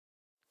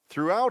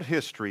Throughout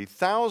history,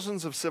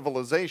 thousands of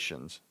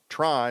civilizations,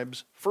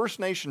 tribes, First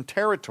Nation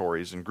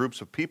territories, and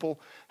groups of people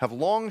have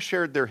long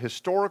shared their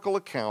historical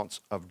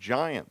accounts of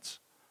giants,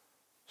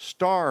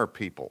 star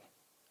people,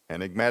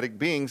 enigmatic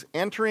beings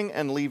entering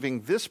and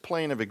leaving this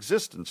plane of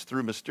existence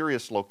through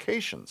mysterious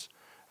locations,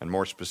 and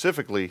more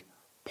specifically,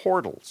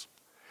 portals.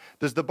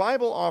 Does the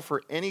Bible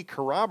offer any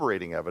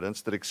corroborating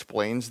evidence that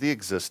explains the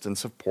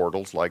existence of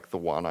portals like the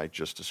one I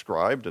just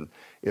described? And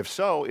if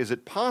so, is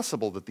it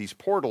possible that these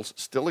portals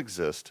still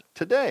exist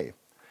today?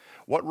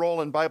 What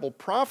role in Bible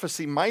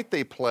prophecy might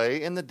they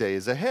play in the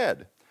days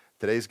ahead?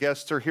 Today's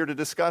guests are here to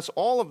discuss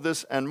all of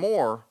this and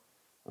more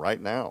right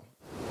now.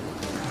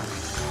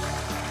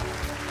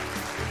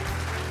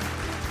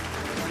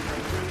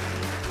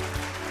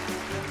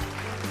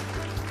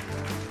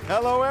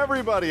 Hello,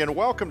 everybody, and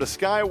welcome to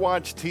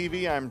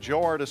Skywatchtv. I'm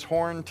Joe Artis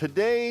Horn.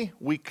 Today,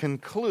 we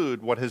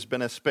conclude what has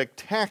been a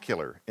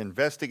spectacular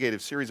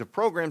investigative series of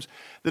programs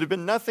that have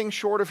been nothing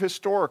short of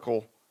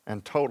historical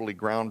and totally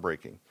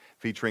groundbreaking,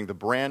 featuring the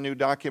brand new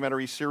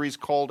documentary series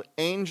called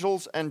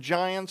Angels and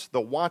Giants,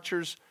 The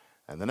Watchers,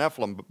 and the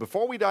Nephilim. But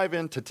before we dive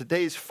into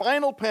today's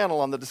final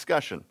panel on the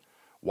discussion,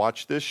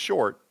 watch this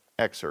short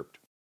excerpt.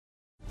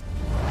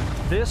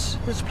 This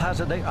is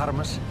Plaza de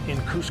Armas in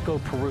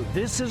Cusco, Peru.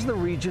 This is the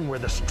region where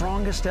the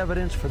strongest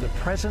evidence for the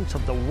presence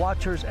of the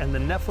Watchers and the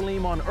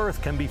Nephilim on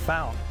Earth can be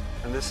found.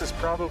 And this is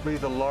probably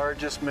the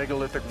largest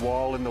megalithic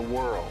wall in the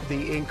world.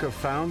 The Inca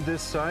found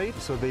this site,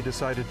 so they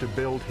decided to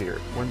build here.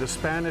 When the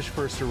Spanish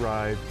first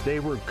arrived, they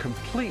were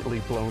completely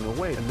blown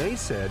away. And they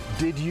said,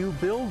 "Did you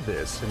build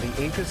this?" And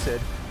the Inca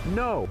said,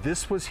 "No,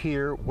 this was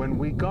here when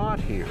we got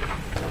here."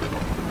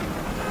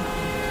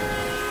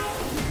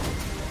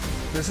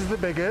 This is the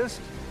biggest.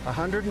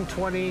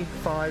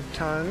 125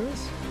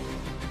 tons.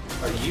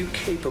 Are you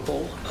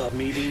capable of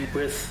meeting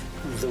with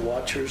the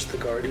Watchers, the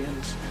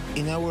Guardians?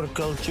 In our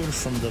culture,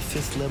 from the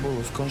fifth level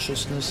of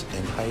consciousness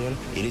and higher,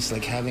 it is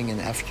like having an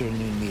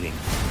afternoon meeting.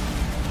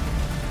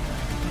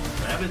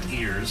 Rabbit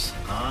ears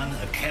on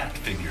a cat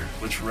figure,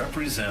 which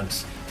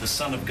represents the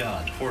Son of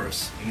God,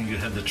 Horus. And you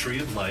have the Tree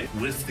of Life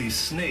with the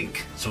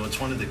snake, so it's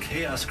one of the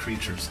chaos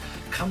creatures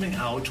coming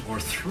out or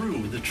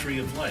through the Tree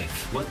of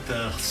Life. What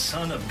the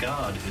Son of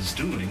God is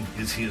doing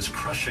is he is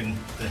crushing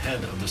the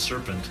head of the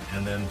serpent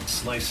and then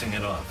slicing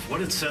it off.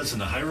 What it says in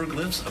the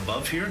hieroglyphs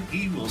above here,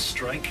 he will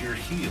strike your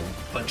heel,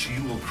 but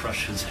you will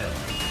crush his head.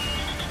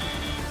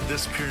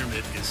 This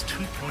pyramid is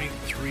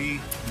 2.3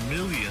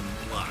 million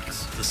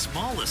blocks, the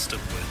smallest of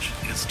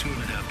which is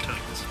 2.5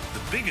 tons.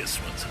 The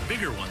biggest ones, the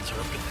bigger ones, are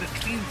up to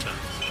 15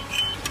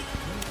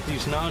 tons.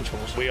 These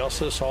nodules we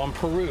also saw in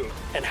Peru.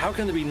 And how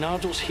can there be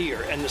nodules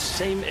here and the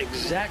same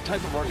exact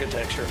type of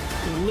architecture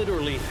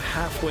literally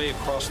halfway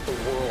across the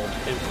world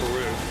in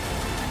Peru?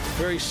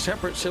 Very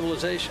separate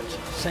civilizations,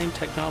 same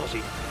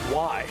technology.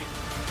 Why?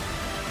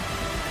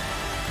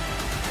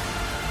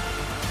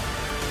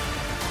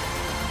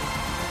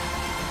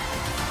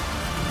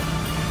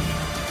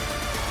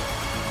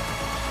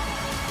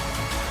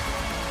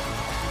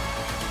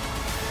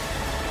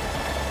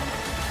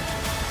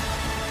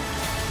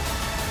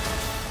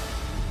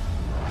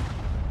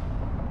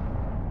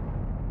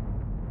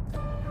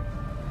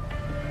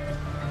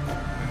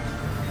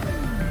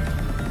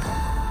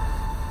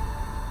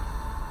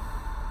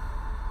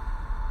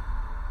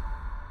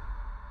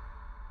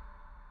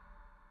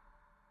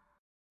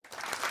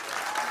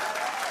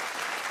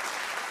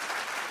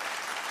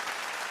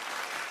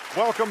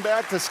 Welcome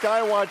back to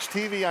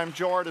Skywatchtv. I'm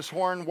Joe Artis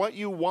Horn. What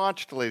you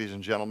watched, ladies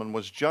and gentlemen,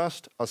 was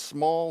just a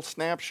small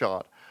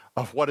snapshot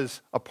of what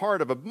is a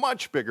part of a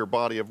much bigger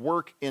body of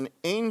work in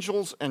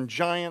Angels and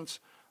Giants,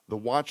 The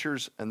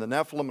Watchers and the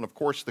Nephilim, and of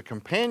course the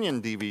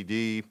companion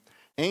DVD,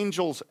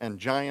 Angels and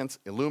Giants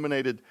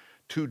Illuminated,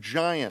 two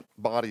giant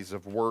bodies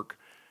of work.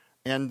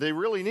 And they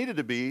really needed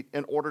to be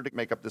in order to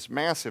make up this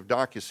massive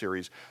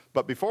docuseries.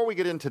 But before we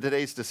get into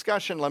today's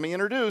discussion, let me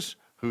introduce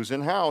who's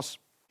in house.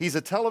 He's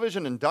a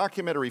television and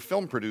documentary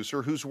film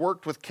producer who's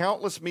worked with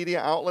countless media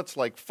outlets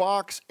like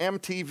Fox,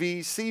 MTV,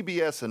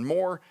 CBS, and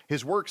more.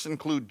 His works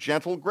include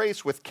Gentle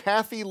Grace with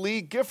Kathy Lee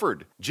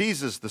Gifford,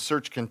 Jesus, The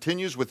Search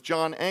Continues with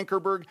John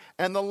Ankerberg,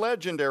 and the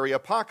legendary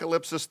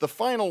Apocalypsis, The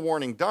Final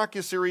Warning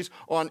docuseries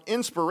on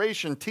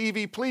Inspiration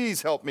TV.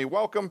 Please help me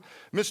welcome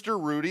Mr.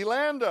 Rudy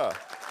Landa.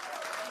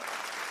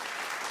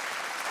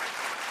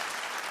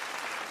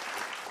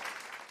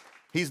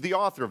 He's the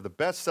author of the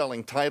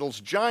best-selling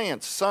titles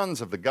Giants, Sons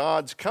of the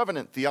Gods,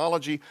 Covenant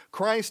Theology,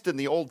 Christ in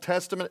the Old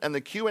Testament, and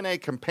the Q&A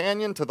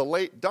companion to the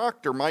late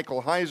Dr.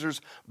 Michael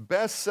Heiser's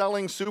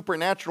best-selling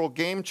supernatural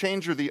game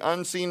changer, The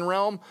Unseen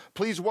Realm.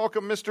 Please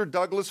welcome Mr.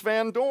 Douglas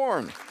Van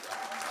Dorn.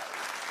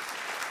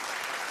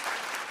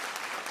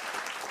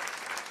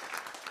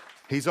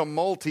 He's a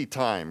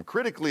multi-time,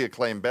 critically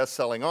acclaimed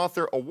best-selling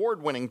author,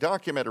 award-winning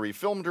documentary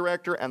film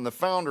director, and the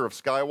founder of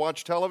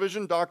Skywatch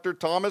Television, Dr.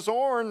 Thomas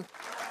Horn.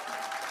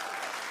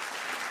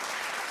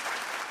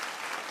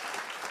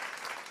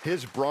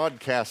 His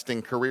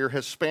broadcasting career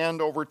has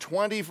spanned over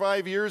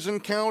 25 years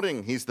and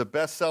counting. He's the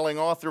best-selling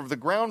author of the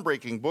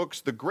groundbreaking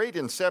books The Great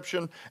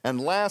Inception and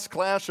Last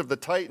Clash of the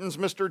Titans,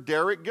 Mr.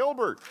 Derek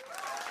Gilbert.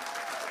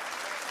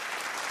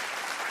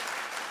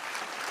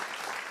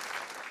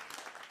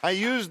 I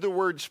use the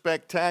word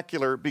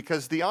spectacular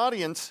because the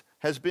audience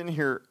has been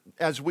here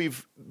as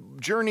we've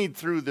journeyed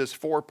through this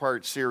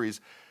 4-part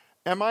series.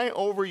 Am I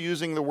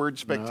overusing the word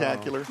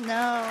spectacular?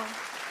 No.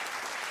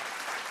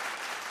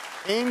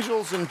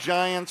 Angels and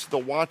giants, the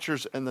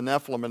Watchers and the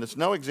Nephilim, and it's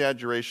no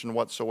exaggeration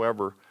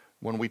whatsoever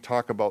when we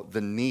talk about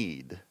the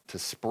need to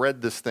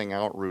spread this thing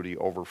out, Rudy,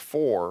 over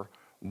 4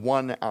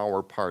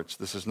 one-hour parts.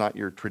 This is not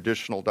your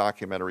traditional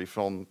documentary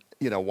film,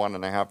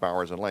 1.5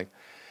 hours in length.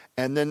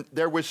 And then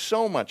there was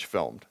so much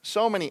filmed,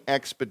 so many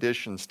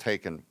expeditions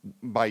taken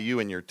by you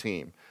and your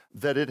team,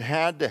 that it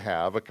had to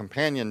have a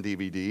companion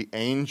DVD,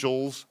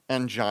 Angels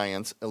and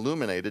Giants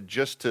Illuminated,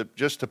 just to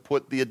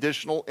put the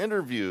additional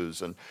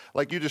interviews. And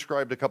like you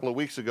described a couple of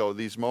weeks ago,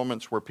 these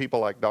moments where people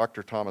like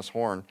Dr. Thomas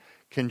Horn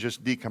can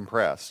just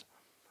decompress.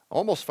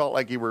 Almost felt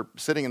like you were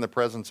sitting in the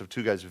presence of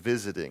 2 guys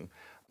visiting.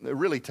 They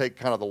really take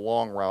kind of the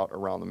long route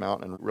around the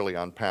mountain and really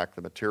unpack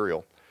the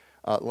material.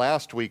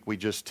 Last week we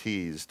just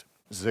teased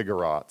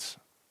ziggurats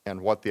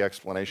and what the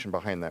explanation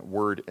behind that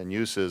word and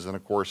use is. And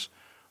of course,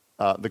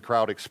 the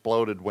crowd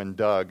exploded when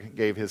Doug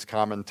gave his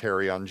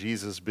commentary on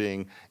Jesus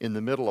being in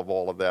the middle of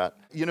all of that.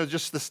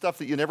 Just the stuff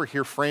that you never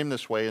hear framed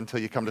this way until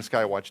you come to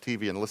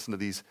Skywatchtv and listen to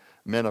these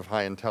men of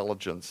high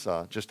intelligence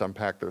just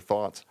unpack their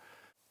thoughts.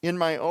 In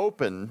my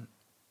open,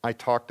 I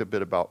talked a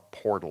bit about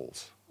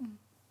portals.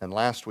 And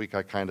last week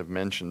I kind of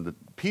mentioned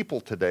that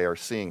people today are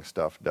seeing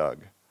stuff,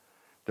 Doug.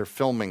 They're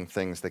filming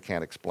things they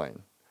can't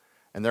explain.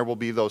 And there will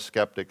be those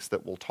skeptics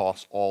that will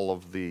toss all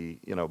of the,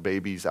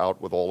 babies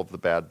out with all of the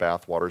bad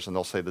bathwaters, and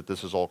they'll say that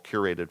this is all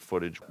curated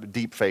footage,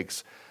 deep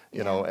fakes,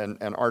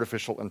 and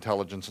artificial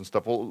intelligence and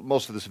stuff. Well,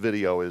 most of this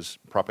video is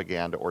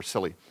propaganda or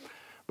silly.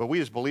 But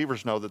we as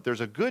believers know that there's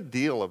a good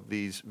deal of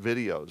these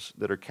videos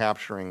that are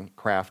capturing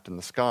craft in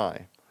the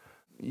sky.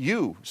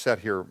 You sat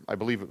here, I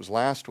believe it was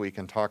last week,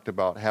 and talked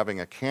about having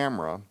a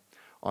camera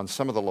on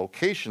some of the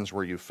locations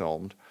where you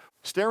filmed,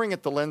 staring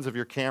at the lens of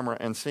your camera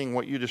and seeing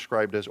what you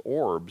described as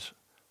orbs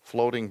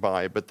floating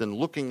by, but then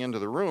looking into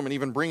the room and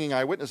even bringing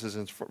eyewitnesses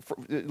in.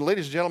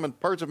 Ladies and gentlemen,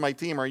 parts of my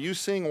team, are you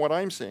seeing what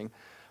I'm seeing?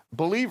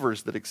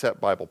 Believers that accept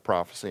Bible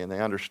prophecy and they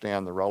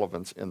understand the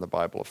relevance in the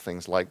Bible of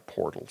things like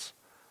portals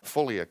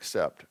fully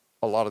accept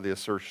a lot of the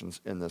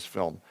assertions in this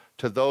film.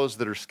 To those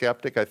that are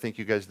skeptic, I think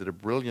you guys did a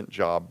brilliant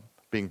job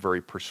being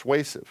very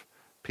persuasive.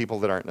 People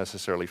that aren't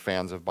necessarily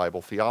fans of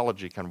Bible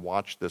theology can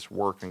watch this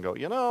work and go,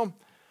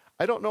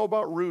 I don't know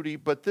about Rudy,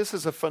 but this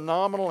is a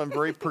phenomenal and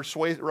very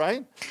persuasive,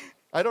 right?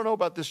 I don't know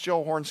about this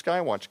Joe Horn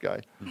Skywatch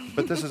guy,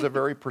 but this is a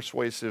very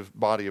persuasive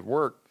body of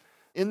work.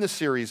 In the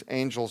series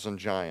Angels and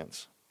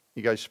Giants,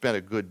 you guys spent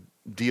a good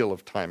deal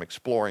of time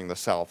exploring the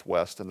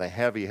Southwest and the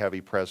heavy, heavy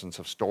presence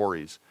of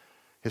stories,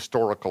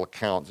 historical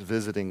accounts,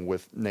 visiting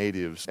with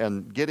natives,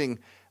 and getting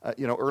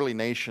early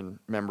nation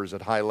members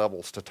at high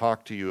levels to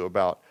talk to you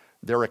about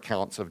their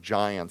accounts of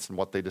giants and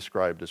what they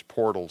described as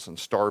portals and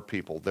star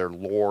people, their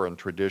lore and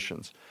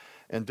traditions.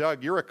 And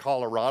Doug, you're a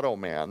Colorado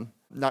man,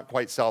 not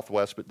quite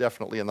Southwest, but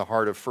definitely in the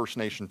heart of First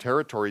Nation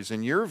territories.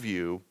 In your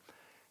view,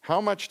 how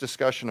much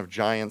discussion of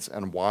giants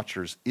and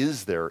watchers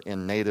is there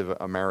in Native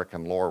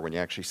American lore when you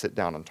actually sit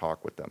down and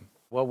talk with them?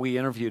 Well, we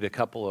interviewed a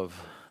couple of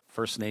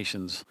First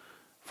Nations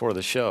for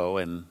the show,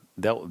 and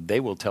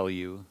they will tell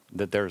you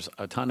that there's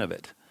a ton of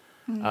it.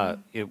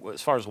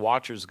 As far as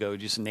watchers go,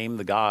 just name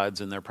the gods,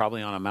 and they're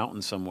probably on a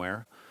mountain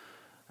somewhere.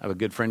 I have a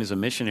good friend who's a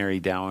missionary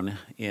down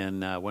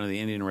in one of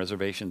the Indian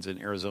reservations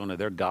in Arizona.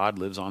 Their god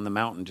lives on the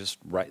mountain just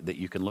right that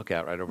you can look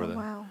at right over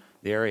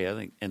the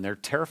area, and they're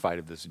terrified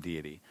of this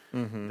deity.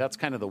 Mm-hmm. That's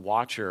kind of the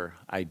watcher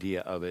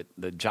idea of it.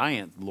 The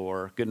giant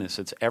lore, goodness,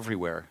 it's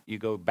everywhere. You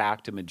go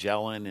back to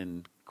Magellan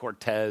and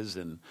Cortez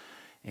and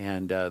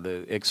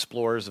the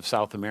explorers of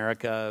South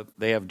America.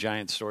 They have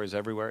giant stories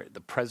everywhere.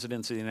 The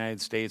presidents of the United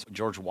States,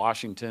 George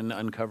Washington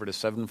uncovered a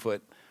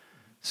 7-foot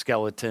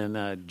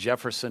skeleton.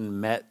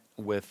 Jefferson met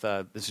with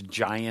this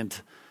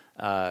giant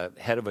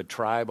head of a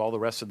tribe. All the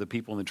rest of the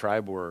people in the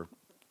tribe were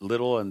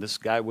little, and this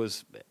guy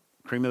was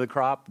cream of the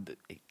crop.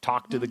 He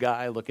talked to the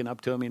guy, looking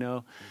up to him,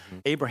 Mm-hmm.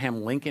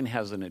 Abraham Lincoln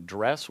has an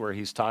address where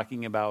he's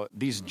talking about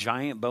these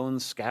giant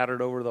bones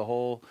scattered over the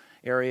whole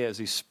area as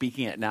he's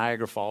speaking at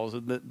Niagara Falls.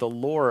 The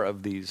lore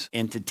of these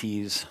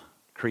entities,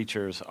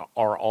 creatures,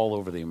 are all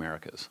over the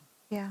Americas.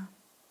 Yeah.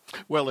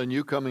 Well, and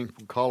you coming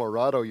from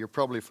Colorado, you're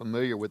probably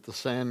familiar with the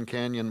Sand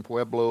Canyon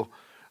Pueblo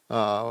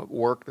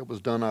work that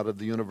was done out of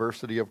the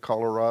University of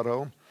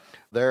Colorado.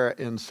 There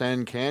in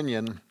Sand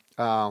Canyon,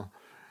 there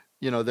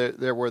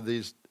were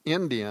these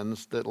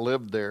Indians that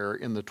lived there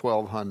in the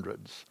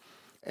 1200s,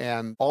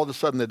 and all of a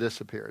sudden they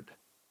disappeared,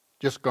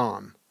 just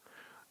gone.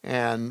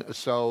 And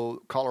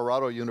so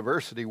Colorado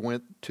University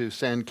went to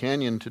Sand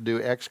Canyon to do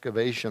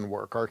excavation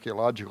work,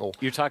 archaeological.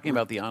 You're talking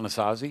about the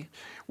Anasazi?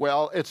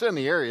 Well, it's in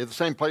the area, the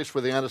same place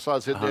where the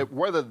Anasazi. Uh-huh.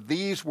 Whether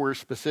these were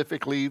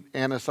specifically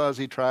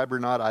Anasazi tribe or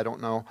not, I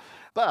don't know.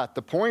 But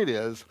the point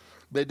is,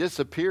 they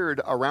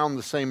disappeared around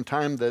the same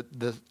time that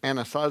the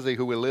Anasazi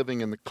who were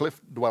living in the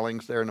cliff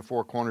dwellings there in the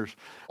Four Corners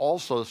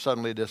also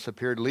suddenly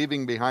disappeared,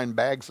 leaving behind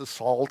bags of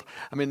salt.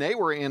 I mean, they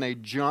were in a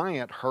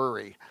giant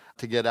hurry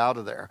to get out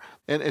of there.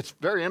 And it's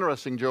very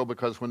interesting, Joe,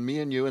 because when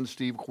me and you and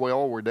Steve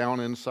Quayle were down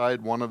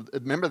inside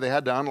remember they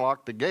had to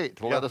unlock the gate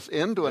to let us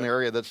into an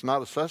area that's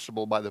not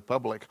accessible by the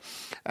public.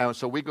 And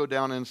so we go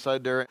down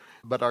inside there,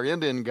 but our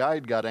Indian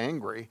guide got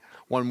angry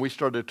when we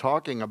started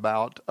talking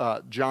about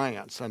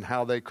giants and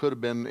how they could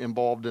have been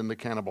involved in the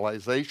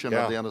cannibalization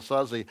of the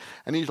Anasazi.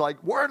 And he's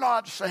like, we're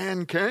not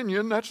Sand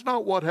Canyon. That's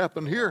not what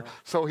happened here.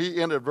 So he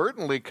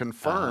inadvertently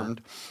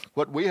confirmed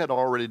what we had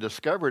already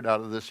discovered out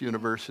of this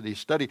university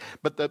study.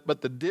 But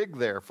the dig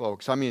there,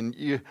 folks, I mean,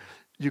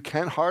 you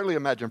can hardly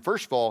imagine.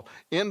 First of all,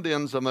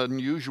 Indians of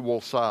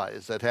unusual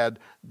size that had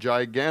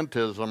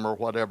gigantism or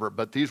whatever,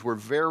 but these were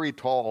very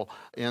tall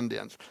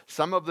Indians.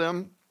 Some of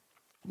them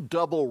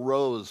double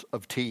rows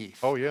of teeth.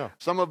 Oh, yeah.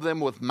 Some of them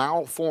with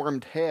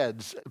malformed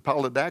heads,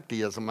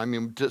 polydactylism. I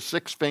mean, just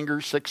 6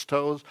 fingers, 6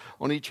 toes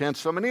on each hand.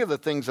 So many of the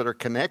things that are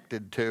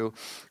connected to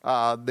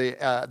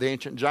the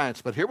ancient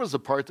giants. But here was the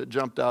part that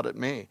jumped out at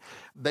me.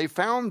 They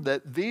found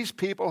that these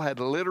people had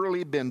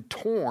literally been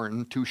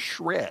torn to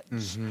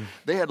shreds. Mm-hmm.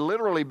 They had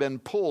literally been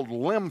pulled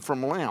limb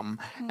from limb.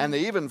 Mm-hmm. And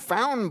they even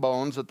found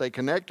bones that they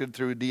connected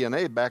through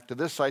DNA back to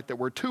this site that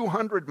were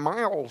 200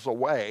 miles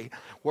away,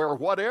 where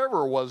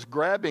whatever was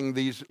grabbing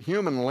these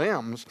human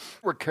limbs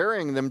were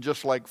carrying them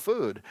just like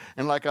food.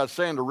 And like I was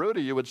saying to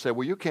Rudy, you would say,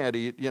 well, you can't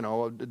eat,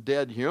 a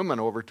dead human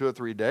over 2 or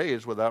 3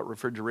 days without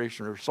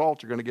refrigeration or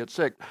salt. You're going to get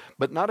sick.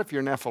 But not if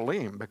you're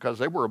Nephilim, because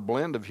they were a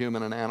blend of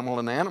human and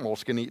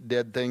animals can eat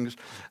dead things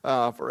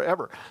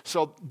forever.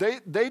 So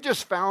they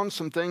just found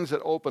some things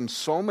that opened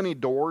so many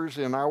doors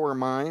in our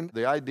mind.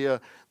 The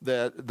idea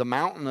that the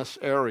mountainous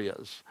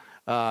areas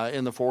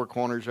in the Four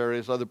Corners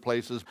areas, other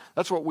places.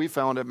 That's what we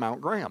found at Mount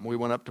Graham. We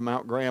went up to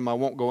Mount Graham. I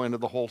won't go into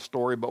the whole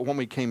story, but when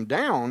we came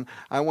down,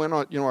 I went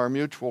on, our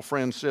mutual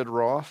friend Sid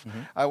Roth,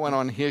 I went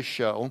on his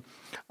show,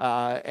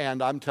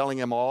 and I'm telling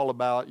him all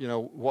about,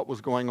 what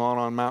was going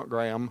on Mount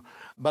Graham.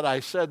 But I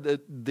said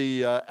that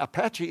the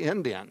Apache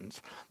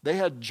Indians, they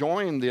had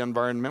joined the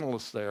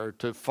environmentalists there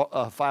to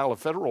file a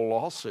federal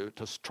lawsuit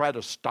to try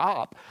to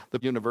stop the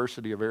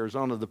University of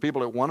Arizona, the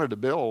people that wanted to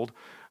build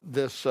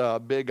this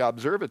big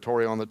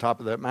observatory on the top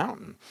of that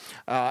mountain.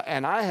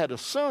 And I had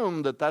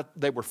assumed that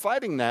they were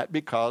fighting that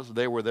because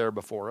they were there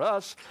before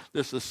us.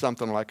 This is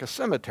something like a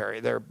cemetery.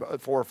 Their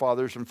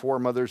forefathers and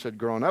foremothers had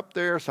grown up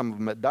there. Some of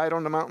them had died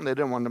on the mountain. They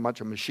didn't want a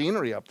bunch of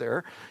machinery up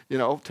there,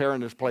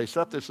 tearing this place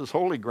up. This is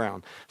holy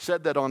ground.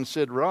 Said that on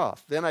Sid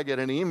Roth. Then I get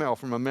an email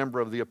from a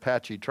member of the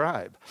Apache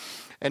tribe.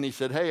 And he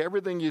said, hey,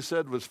 everything you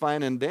said was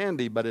fine and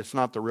dandy, but it's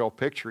not the real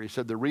picture. He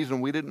said the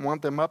reason we didn't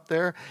want them up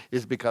there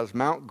is because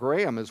Mount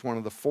Graham is one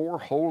of the 4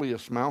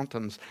 holiest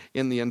mountains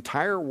in the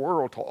entire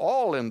world to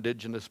all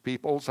indigenous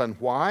peoples. And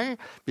why?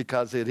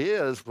 Because it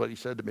is, what he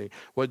said to me,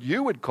 what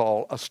you would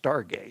call a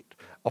stargate,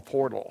 a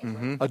portal,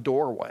 a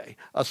doorway,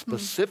 a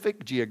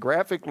specific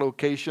geographic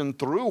location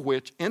through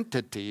which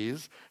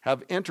entities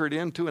have entered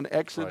into and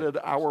exited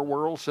our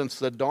world since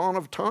the dawn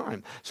of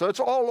time. So it's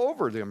all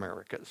over the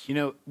Americas.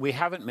 We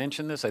haven't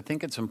mentioned this. I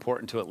think it's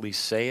important to at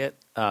least say it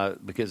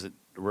because it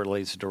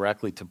relates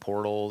directly to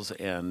portals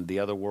and the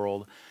other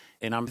world.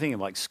 And I'm thinking of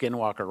like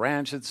Skinwalker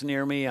Ranch that's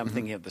near me. I'm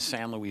thinking of the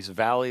San Luis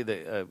Valley.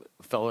 A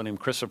fellow named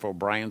Christopher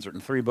O'Brien's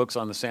written 3 books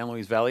on the San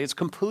Luis Valley. It's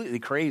completely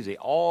crazy.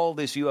 All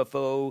this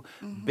UFO,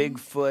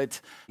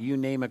 Bigfoot, you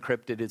name a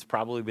cryptid, it's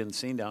probably been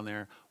seen down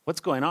there. What's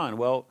going on?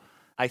 Well,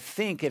 I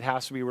think it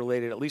has to be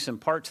related, at least in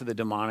part, to the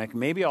demonic,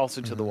 maybe also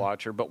to the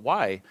Watcher. But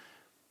why?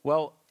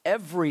 Well,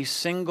 every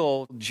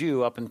single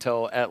Jew up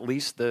until at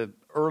least the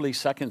early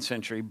 2nd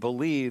century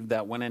believed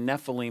that when a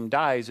Nephilim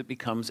dies, it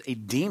becomes a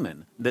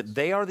demon, that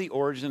they are the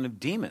origin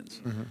of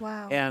demons.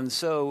 Wow. And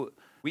so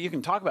you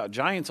can talk about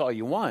giants all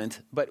you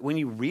want, but when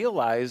you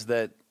realize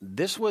that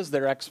this was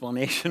their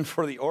explanation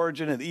for the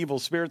origin of the evil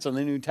spirits in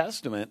the New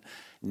Testament,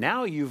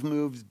 now you've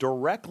moved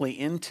directly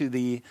into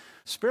the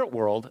spirit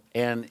world,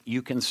 and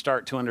you can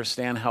start to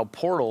understand how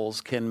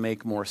portals can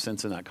make more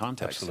sense in that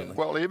context. Absolutely.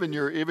 Well, even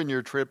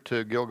your trip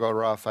to Gilgal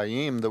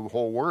Raphaim, the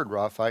whole word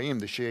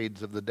Raphaim, the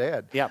shades of the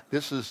dead. Yep.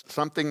 This is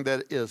something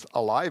that is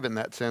alive in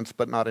that sense,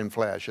 but not in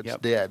flesh. It's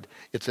dead.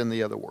 It's in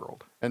the other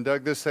world. And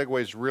Doug, this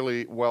segues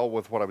really well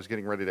with what I was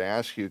getting ready to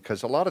ask you,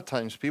 because a lot of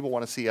times people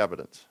want to see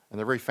evidence, and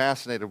they're very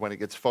fascinated when it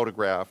gets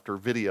photographed or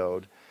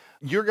videoed.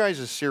 Your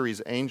guys'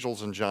 series,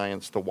 Angels and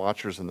Giants, The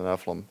Watchers and the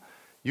Nephilim,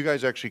 you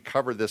guys actually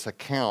covered this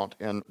account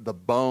in the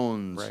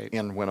bones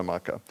in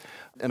Winnemucca.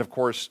 And of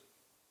course,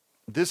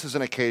 this is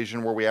an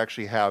occasion where we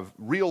actually have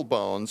real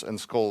bones and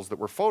skulls that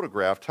were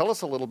photographed. Tell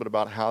us a little bit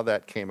about how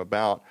that came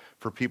about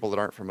for people that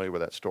aren't familiar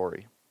with that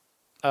story.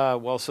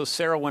 So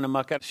Sarah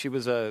Winnemucca, she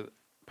was a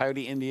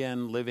Coyote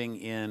Indian living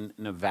in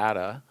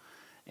Nevada.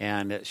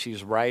 And she's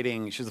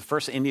the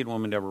first Indian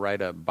woman to ever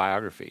write a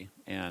biography.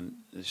 And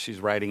she's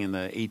writing in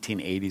the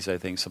 1880s, I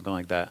think, something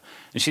like that.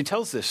 And she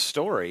tells this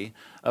story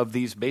of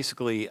these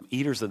basically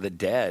eaters of the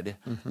dead,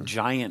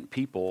 giant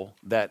people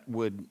that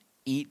would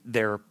eat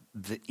their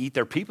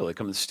people. They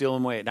come and steal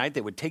them away at night.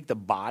 They would take the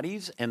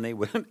bodies, and they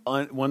would,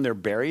 when they're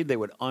buried, they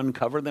would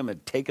uncover them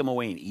and take them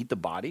away and eat the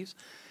bodies.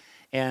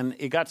 And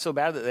it got so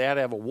bad that they had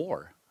to have a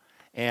war.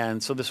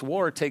 And so this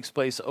war takes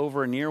place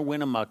over near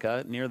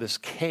Winnemucca, near this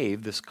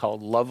cave, this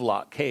called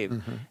Lovelock Cave.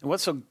 And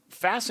what's so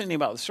fascinating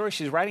about the story,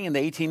 she's writing in the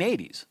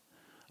 1880s,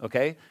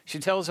 okay? She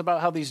tells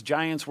about how these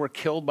giants were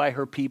killed by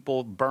her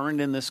people, burned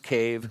in this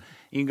cave.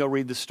 You can go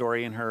read the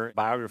story in her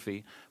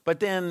biography. But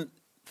then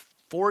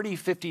 40,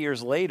 50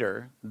 years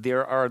later,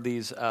 there are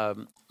these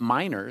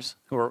miners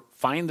who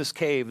find this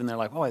cave, and they're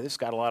like, oh, this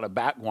got a lot of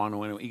bat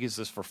guano in it. We use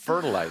this for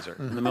fertilizer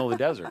in the middle of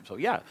the desert. So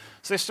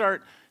they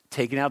start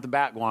taking out the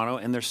bat guano,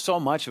 and there's so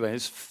much of it.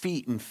 It's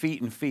feet and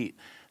feet and feet.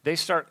 They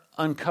start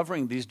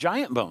uncovering these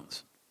giant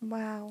bones.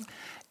 Wow.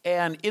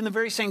 And in the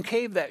very same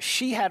cave that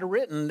she had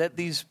written that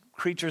these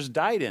creatures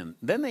died in.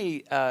 Then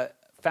they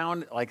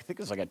found, I think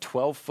it was like a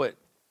 12-foot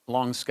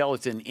long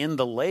skeleton in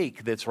the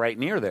lake that's right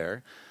near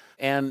there.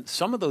 And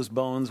some of those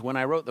bones, when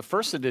I wrote the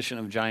first edition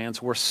of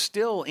Giants, were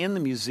still in the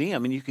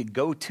museum, and you could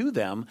go to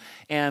them.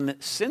 And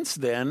since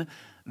then,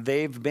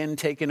 they've been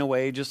taken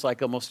away just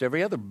like almost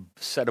every other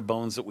set of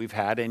bones that we've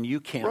had, and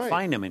you can't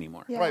find them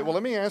anymore. Yeah. Right. Well,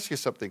 let me ask you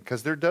something,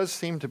 because there does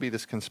seem to be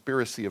this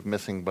conspiracy of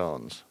missing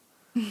bones.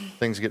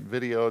 Things get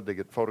videoed, they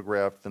get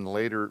photographed, and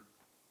later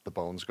the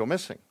bones go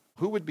missing.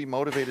 Who would be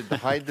motivated to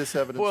hide this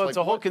evidence? Well, it's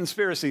a whole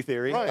conspiracy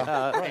theory. Right.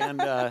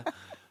 And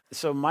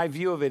so my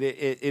view of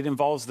it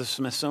involves the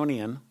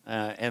Smithsonian,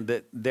 and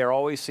that they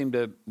always seem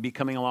to be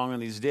coming along on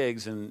these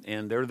digs,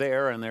 and they're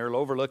there, and they're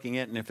overlooking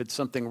it, and if it's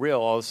something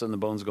real, all of a sudden the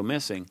bones go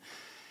missing.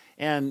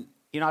 And,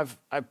 I've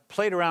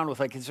played around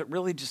with, is it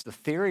really just a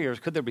theory, or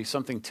could there be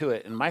something to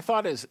it? And my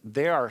thought is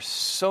there are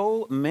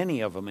so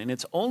many of them, and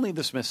it's only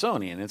the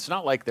Smithsonian. It's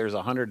not like there's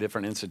 100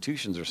 different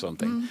institutions or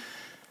something,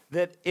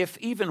 that if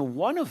even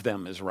one of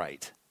them is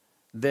right,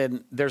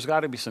 then there's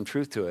got to be some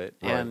truth to it.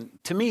 Right. And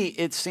to me,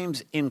 it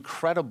seems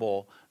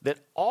incredible that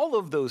all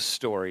of those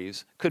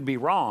stories could be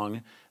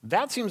wrong.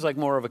 That seems like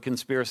more of a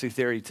conspiracy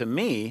theory to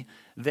me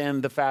than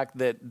the fact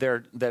that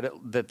they're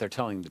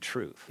telling the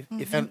truth.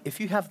 If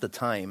you have the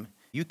time,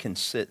 you can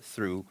sit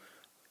through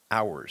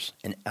hours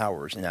and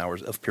hours and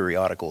hours of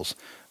periodicals.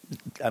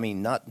 I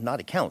mean, not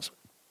accounts,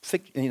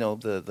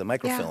 the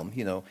microfilm,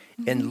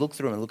 and look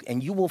through them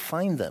and you will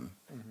find them.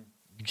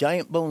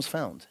 Giant bones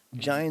found,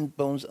 giant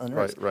bones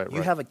unearthed. Right.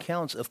 You have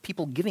accounts of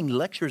people giving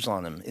lectures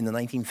on them in the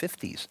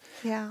 1950s.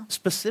 Yeah.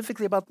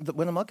 Specifically about the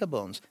Winnemucca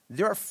bones.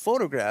 There are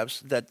photographs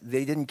that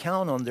they didn't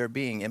count on there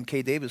being.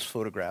 M.K. Davis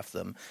photographed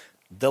them.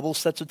 Double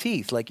sets of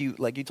teeth, like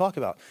you talk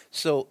about.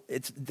 So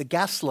it's the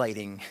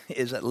gaslighting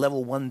is at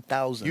level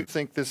 1,000. You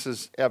think this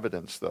is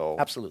evidence, though?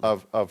 Absolutely.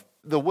 Of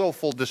the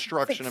willful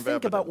destruction of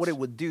evidence. Think about what it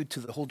would do to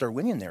the whole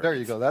Darwinian narrative. There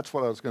you go. That's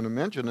what I was going to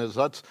mention.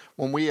 That's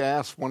when we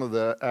asked one of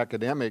the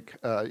academic,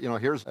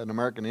 here's an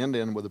American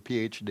Indian with a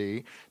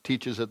PhD,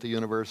 teaches at the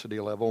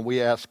university level. And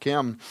we asked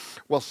him,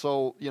 well,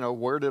 so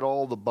where did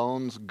all the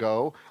bones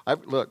go?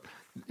 Look.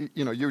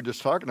 You were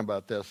just talking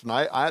about this,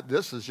 and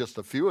this is just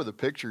a few of the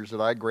pictures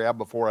that I grabbed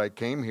before I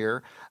came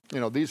here.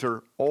 These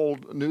are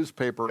old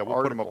newspaper we'll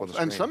articles. put them up on the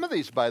screen. And some of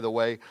these, by the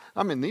way,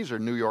 these are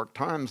New York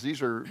Times.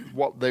 These are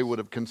what they would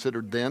have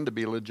considered then to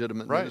be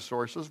legitimate news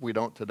sources. We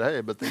don't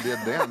today, but they did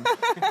then.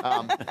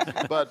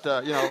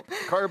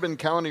 Carbon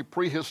County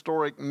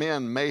prehistoric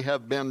men may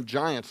have been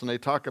giants, and they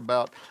talk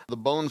about the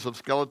bones of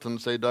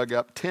skeletons they dug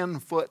up 10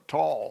 foot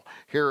tall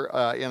here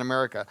in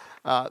America.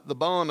 The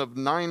bone of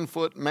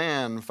 9-foot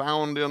man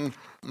found in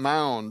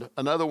mound.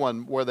 Another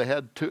one where they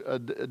had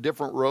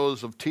different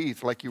rows of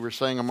teeth, like you were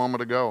saying a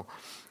moment ago.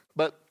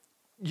 But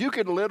you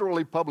could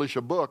literally publish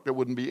a book that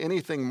wouldn't be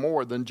anything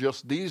more than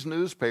just these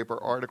newspaper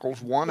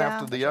articles, one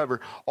after the other,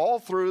 all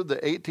through the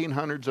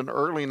 1800s and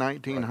early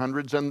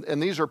 1900s.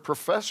 And these are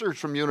professors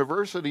from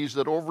universities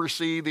that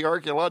oversee the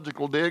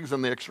archaeological digs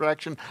and the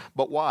extraction.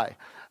 But why?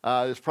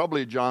 It's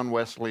probably John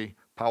Wesley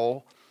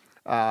Powell,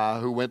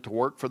 who went to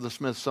work for the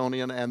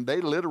Smithsonian, and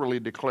they literally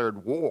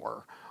declared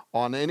war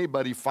on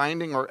anybody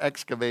finding or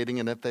excavating,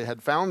 and if they had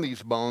found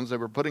these bones, they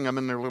were putting them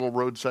in their little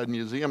roadside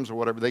museums or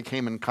whatever. They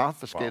came and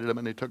confiscated them,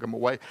 and they took them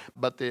away.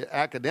 But the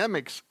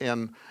academics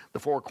in the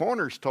Four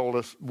Corners told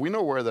us, we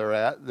know where they're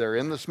at. They're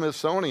in the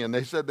Smithsonian.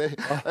 They said they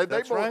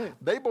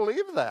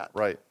believe that.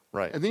 Right.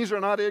 And these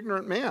are not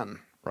ignorant men.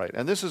 Right.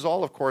 And this is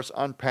all, of course,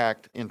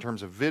 unpacked in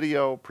terms of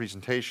video,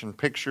 presentation,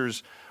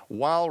 pictures,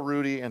 while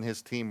Rudy and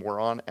his team were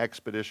on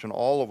expedition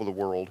all over the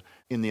world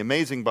in the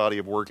amazing body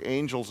of work,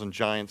 Angels and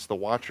Giants, The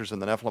Watchers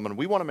and the Nephilim. And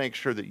we want to make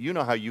sure that you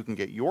know how you can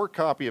get your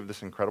copy of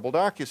this incredible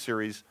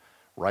docuseries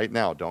right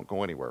now. Don't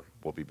go anywhere.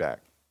 We'll be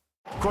back.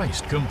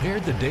 Christ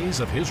compared the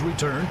days of his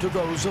return to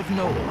those of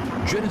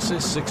Noah.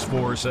 Genesis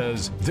 6:4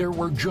 says, "There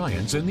were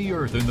giants in the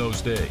earth in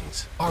those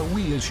days." Are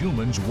we as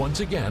humans once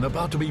again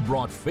about to be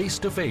brought face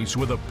to face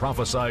with a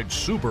prophesied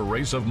super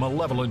race of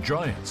malevolent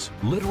giants,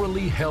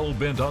 literally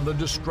hell-bent on the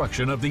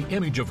destruction of the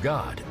image of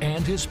God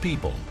and his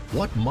people?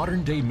 What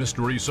modern-day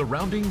mystery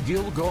surrounding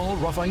Gilgal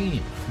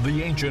Raphaim,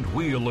 the ancient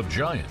wheel of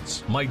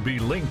giants, might be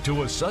linked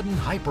to a sudden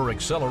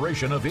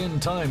hyper-acceleration of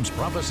end times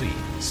prophecy?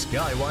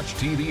 Skywatch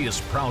TV is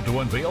proud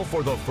to unveil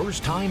for the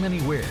first time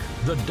anywhere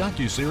the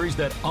docuseries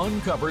that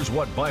uncovers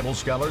what Bible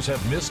scholars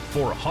have missed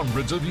for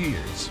hundreds of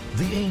years,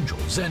 the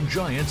Angels and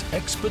Giants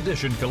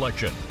Expedition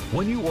Collection.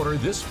 When you order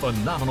this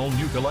phenomenal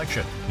new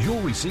collection,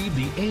 you'll receive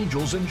the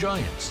Angels and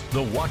Giants,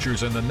 the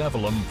Watchers and the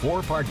Nephilim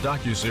 4-part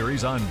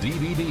docuseries on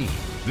DVD.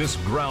 This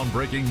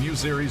groundbreaking new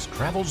series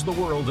travels the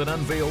world and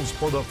unveils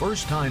for the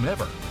first time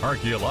ever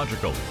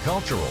archaeological,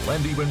 cultural,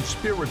 and even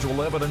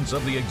spiritual evidence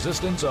of the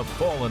existence of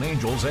fallen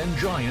angels and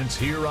giants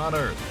here on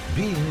Earth.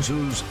 Beings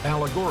whose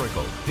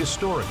allegorical,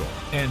 historical,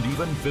 and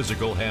even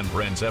physical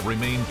handprints have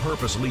remained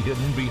purposely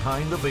hidden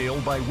behind the veil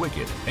by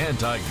wicked,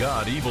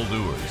 anti-God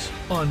evildoers.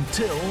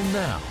 Until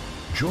now.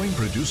 Join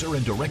producer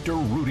and director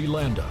Rudy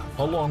Landa,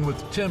 along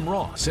with Tim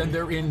Ross and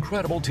their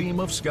incredible team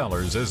of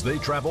scholars as they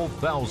travel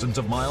thousands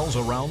of miles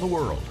around the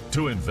world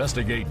to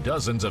investigate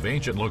dozens of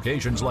ancient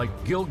locations like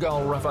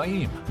Gilgal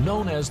Raphaim,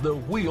 known as the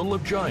Wheel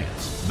of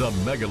Giants, the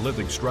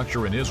megalithic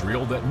structure in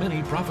Israel that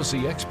many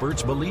prophecy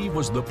experts believe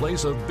was the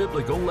place of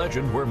biblical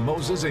legend where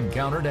Moses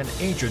encountered an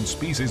ancient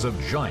species of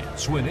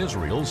giants when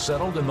Israel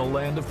settled in the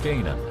land of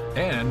Canaan,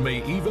 and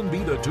may even be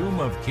the tomb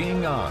of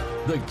King Og,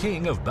 the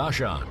king of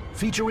Bashan.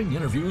 Featuring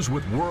interviews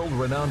with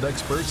world-renowned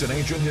experts in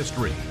ancient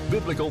history,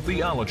 biblical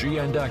theology,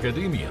 and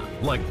academia,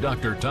 like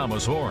Dr.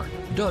 Thomas Horn,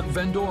 Doug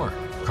Van Dorn,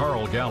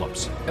 Carl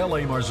Gallups,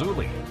 L.A.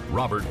 Marzulli,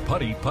 Robert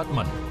Putty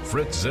Putman,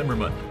 Fritz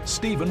Zimmerman,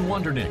 Stephen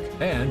Wondernick,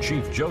 and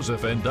Chief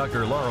Joseph and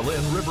Dr. Laura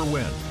Lynn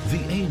Riverwind.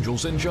 The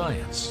Angels and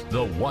Giants,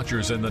 the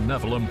Watchers and the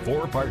Nephilim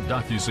 4-part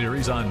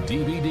docuseries on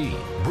DVD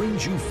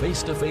brings you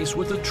face-to-face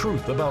with the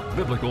truth about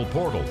biblical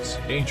portals,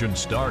 ancient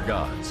star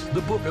gods,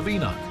 the Book of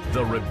Enoch,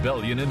 the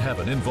rebellion in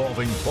heaven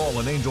involving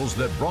fallen angels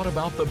that brought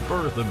about the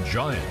birth of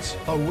giants,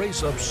 a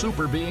race of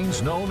super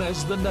beings known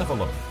as the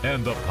Nephilim,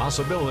 and the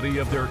possibility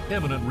of their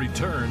imminent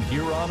return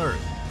here on Earth.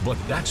 But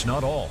that's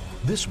not all.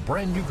 This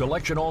brand new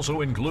collection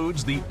also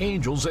includes the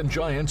Angels and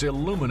Giants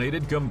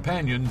Illuminated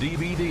Companion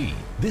DVD.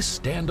 This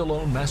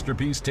standalone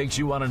masterpiece takes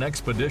you on an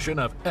expedition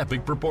of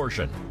epic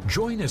proportion.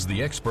 Join as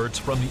the experts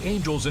from the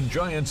Angels and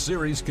Giants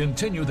series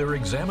continue their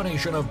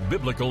examination of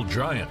biblical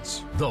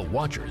giants, the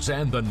Watchers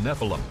and the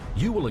Nephilim.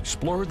 You will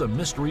explore the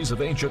mysteries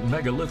of ancient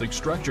megalithic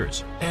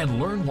structures and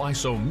learn why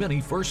so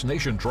many First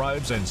Nation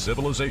tribes and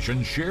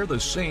civilizations share the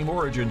same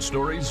origin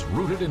stories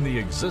rooted in the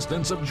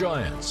existence of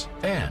giants,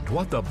 and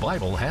what the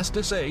Bible has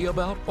to say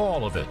about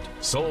all of it.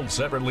 Sold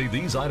separately,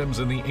 these items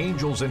in the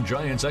Angels and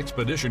Giants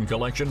Expedition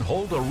Collection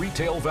hold a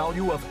retail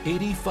value of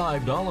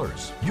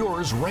 $85.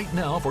 Yours right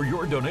now for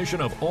your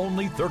donation of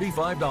only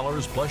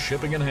 $35 plus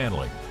shipping and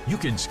handling. You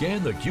can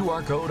scan the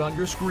QR code on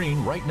your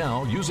screen right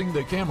now using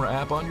the camera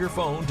app on your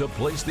phone to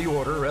place the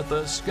order at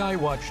the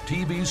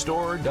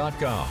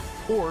skywatchtvstore.com.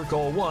 Or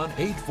call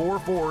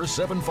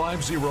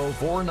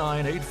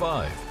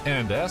 1-844-750-4985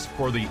 and ask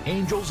for the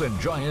Angels and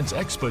Giants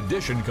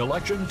Expedition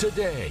Collection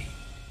today.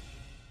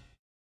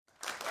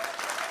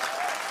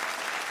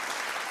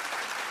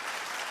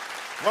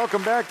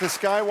 Welcome back to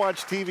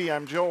Skywatch TV.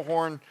 I'm Joe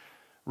Horn,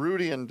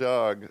 Rudy, and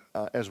Doug.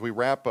 As we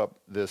wrap up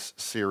this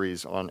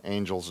series on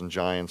Angels and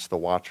Giants, the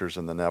Watchers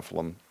and the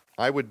Nephilim,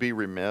 I would be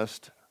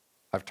remiss.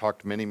 I've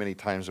talked many, many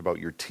times about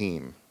your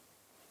team,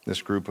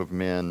 this group of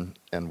men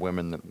and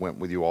women that went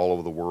with you all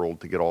over the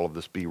world to get all of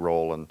this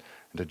B-roll and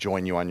to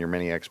join you on your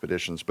many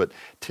expeditions. But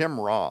Tim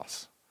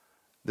Ross,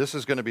 this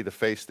is going to be the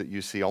face that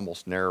you see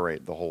almost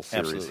narrate the whole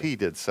series. Absolutely. He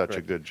did such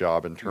a good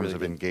job in terms really of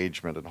did.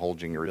 engagement and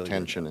holding your Really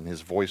attention and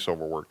his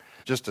voiceover work.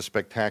 Just a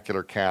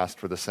spectacular cast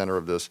for the center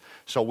of this.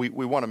 So we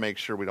want to make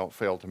sure we don't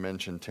fail to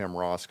mention Tim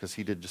Ross because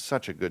he did just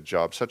such a good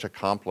job, such a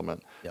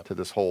compliment to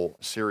this whole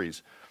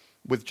series.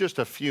 With just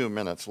a few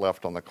minutes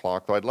left on the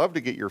clock, though, I'd love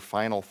to get your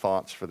final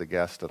thoughts for the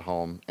guest at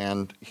home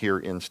and here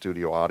in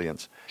studio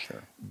audience.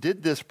 Sure.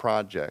 Did this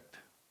project,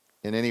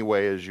 in any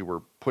way as you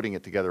were putting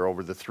it together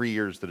over the 3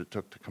 years that it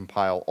took to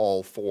compile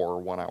all 4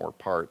 one-hour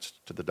parts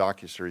to the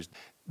docuseries,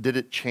 did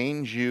it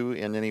change you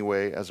in any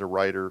way as a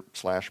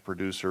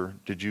writer/producer?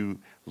 Did you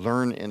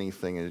learn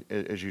anything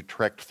as you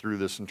trekked through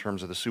this in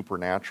terms of the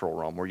supernatural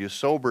realm? Were you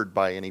sobered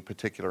by any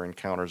particular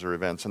encounters or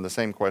events? And the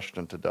same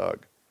question to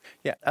Doug.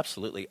 Yeah,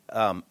 absolutely.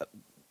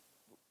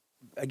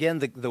 Again,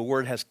 the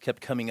word has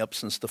kept coming up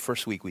since the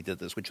first week we did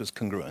this, which was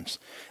congruence.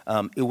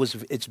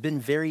 It's been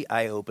very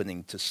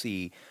eye-opening to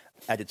see,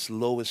 at its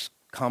lowest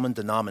common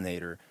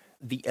denominator,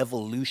 the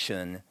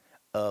evolution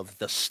of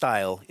the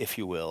style, if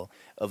you will,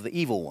 of the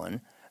evil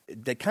one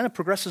that kind of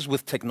progresses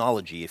with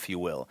technology, if you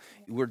will.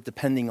 We're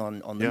depending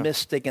on the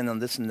mystic and on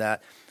this and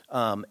that,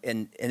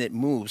 and it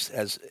moves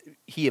as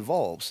he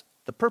evolves.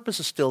 The purpose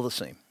is still the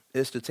same.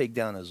 is to take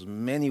down as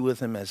many with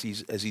him as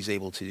he's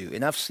able to do.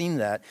 And I've seen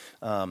that,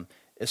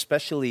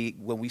 especially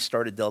when we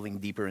started delving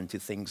deeper into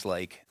things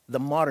like the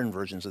modern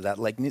versions of that,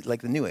 like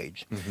the New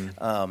Age.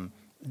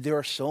 There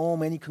are so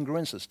many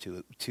congruences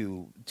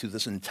to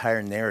this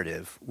entire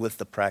narrative with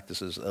the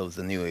practices of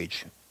the New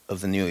Age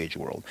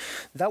world.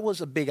 That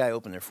was a big eye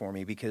opener for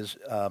me because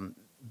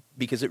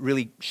it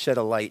really shed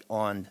a light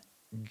on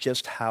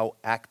just how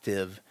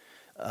active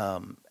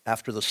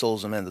after the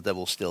souls of men the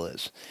devil still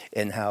is,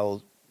 and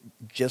how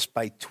just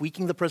by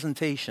tweaking the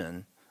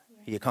presentation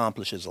he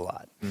accomplishes a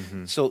lot.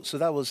 So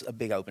that was a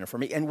big opener for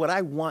me. And what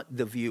I want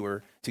the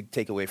viewer to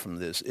take away from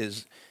this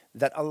is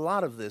that a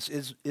lot of this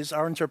is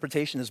our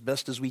interpretation as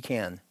best as we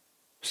can.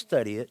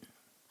 Study it.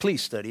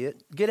 Please study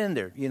it. Get in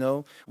there.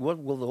 What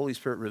will the Holy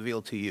Spirit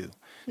reveal to you?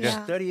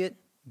 Yeah. Study it.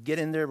 Get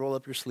in there. Roll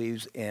up your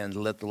sleeves and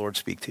let the Lord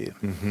speak to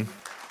you.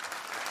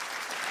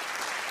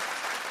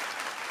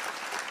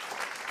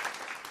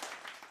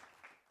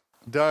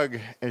 Doug,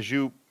 as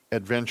you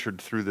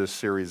adventured through this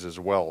series as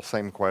well,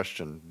 same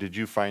question. Did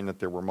you find that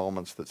there were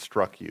moments that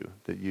struck you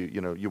that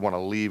you want to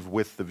leave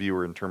with the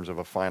viewer in terms of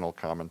a final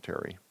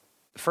commentary?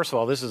 First of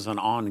all, this is an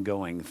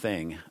ongoing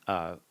thing.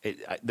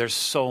 There's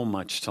so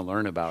much to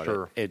learn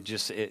about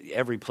it.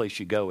 Every place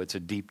you go, it's a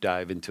deep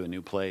dive into a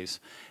new place.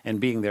 And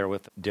being there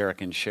with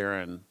Derek and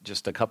Sharon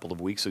just a couple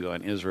of weeks ago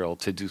in Israel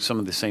to do some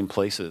of the same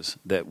places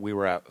that we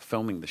were at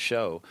filming the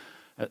show,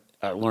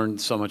 I learned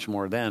so much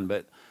more then.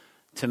 But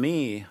to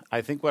me,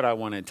 I think what I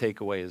want to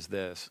take away is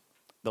this.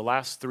 The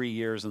last 3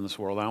 years in this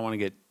world, I don't want to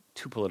get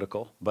too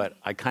political, but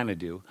I kind of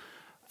do.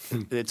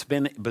 It's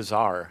been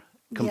bizarre,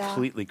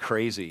 completely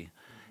crazy.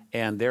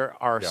 And there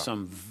are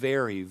some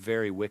very,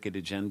 very wicked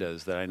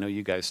agendas that I know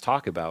you guys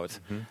talk about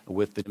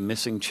with the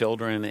missing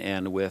children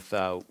and with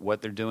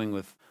what they're doing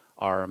with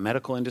our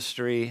medical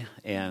industry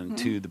and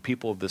to the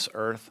people of this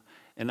earth.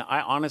 And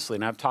I honestly,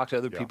 and I've talked to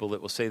other people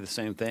that will say the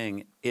same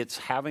thing, it's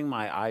having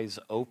my eyes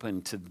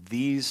open to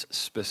these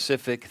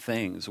specific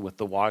things with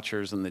the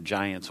Watchers and the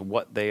Giants,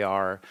 what they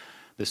are,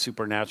 the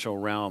supernatural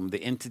realm,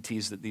 the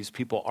entities that these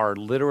people are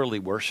literally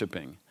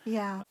worshiping.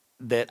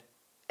 That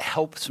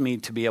helps me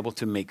to be able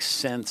to make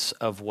sense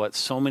of what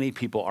so many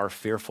people are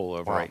fearful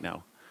of right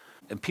now.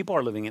 And people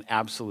are living in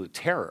absolute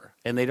terror,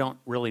 and they don't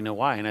really know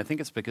why. And I think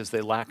it's because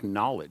they lack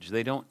knowledge.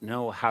 They don't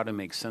know how to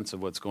make sense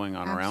of what's going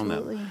on around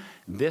them.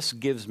 This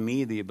gives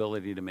me the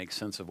ability to make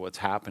sense of what's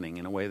happening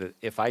in a way that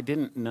if I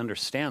didn't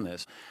understand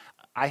this,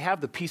 I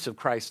have the peace of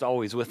Christ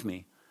always with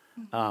me.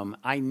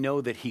 I know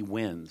that he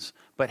wins.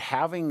 But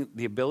having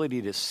the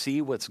ability to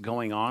see what's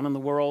going on in the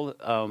world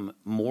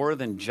more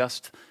than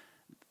just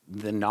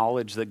the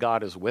knowledge that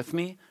God is with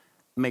me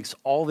makes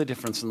all the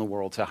difference in the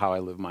world to how I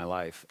live my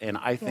life. And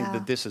I think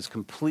that this is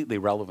completely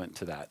relevant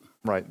to that.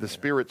 Right. The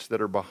spirits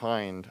that are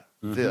behind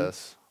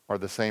this are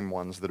the same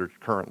ones that are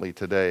currently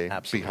today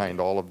behind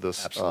all of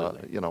this, all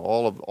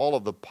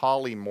of the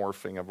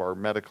polymorphing of our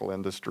medical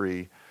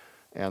industry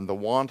and the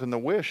want and the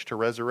wish to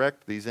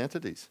resurrect these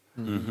entities.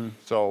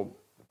 So,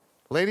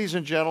 ladies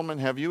and gentlemen,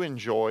 have you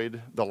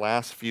enjoyed the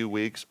last few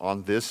weeks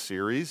on this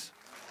series?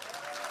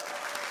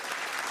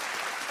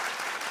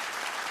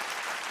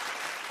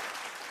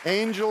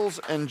 Angels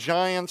and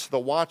Giants, the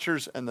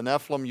Watchers and the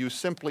Nephilim. You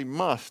simply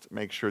must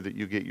make sure that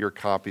you get your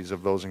copies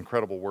of those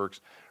incredible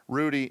works.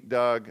 Rudy,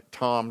 Doug,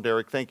 Tom,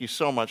 Derek, thank you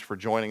so much for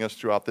joining us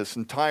throughout this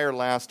entire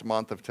last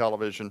month of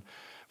television.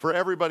 For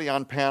everybody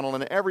on panel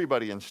and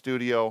everybody in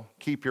studio,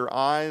 keep your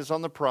eyes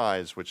on the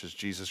prize, which is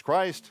Jesus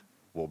Christ.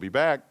 We'll be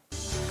back.